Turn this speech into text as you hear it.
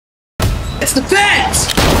It's the fence!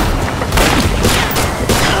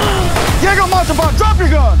 Jägermeisterbot, drop your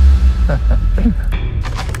gun!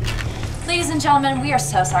 Ladies and gentlemen, we are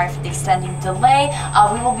so sorry for the extending delay.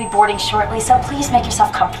 We will be boarding shortly, so please make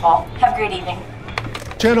yourself comfortable. Have a great evening.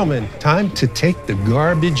 Gentlemen, time to take the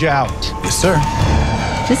garbage out. Yes, sir.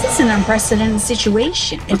 This is an unprecedented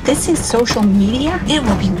situation. If this is social media, it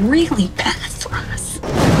will be really bad for us.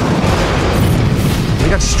 We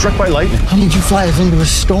got struck by lightning. How did you fly us into a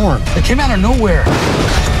storm? It came out of nowhere.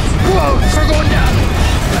 Whoa, we're going down.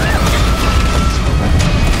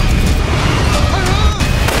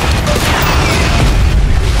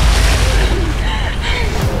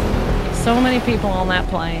 So many people on that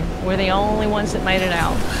plane. We're the only ones that made it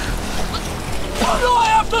out. Why do I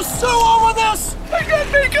have to sue over this? I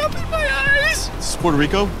got makeup in my eyes. This is Puerto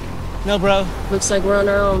Rico? No, bro. Looks like we're on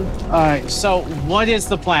our own. All right, so what is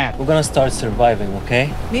the plan? We're gonna start surviving,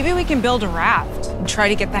 okay? Maybe we can build a raft and try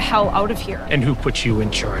to get the hell out of here. And who put you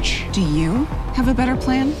in charge? Do you have a better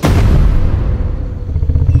plan?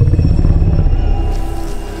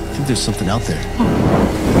 I think there's something out there.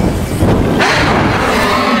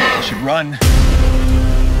 I should run.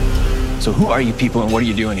 So who are you people and what are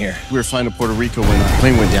you doing here? We were flying to Puerto Rico when the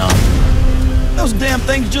plane went down. Those damn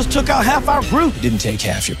things just took out half our group. It didn't take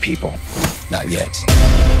half your people. Not yet.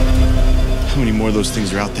 How many more of those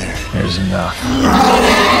things are out there? There's enough.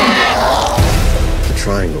 The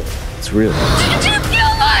triangle. It's real. Did you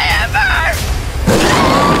kill my Ember?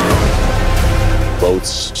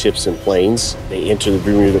 Boats, ships, and planes, they enter the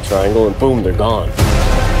Bermuda Triangle and boom, they're gone.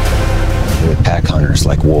 We're pack hunters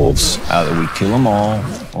like wolves. Either we kill them all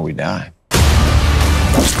or we die.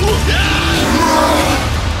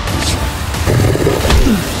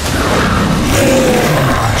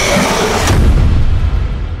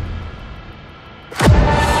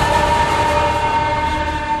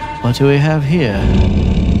 What do we have here?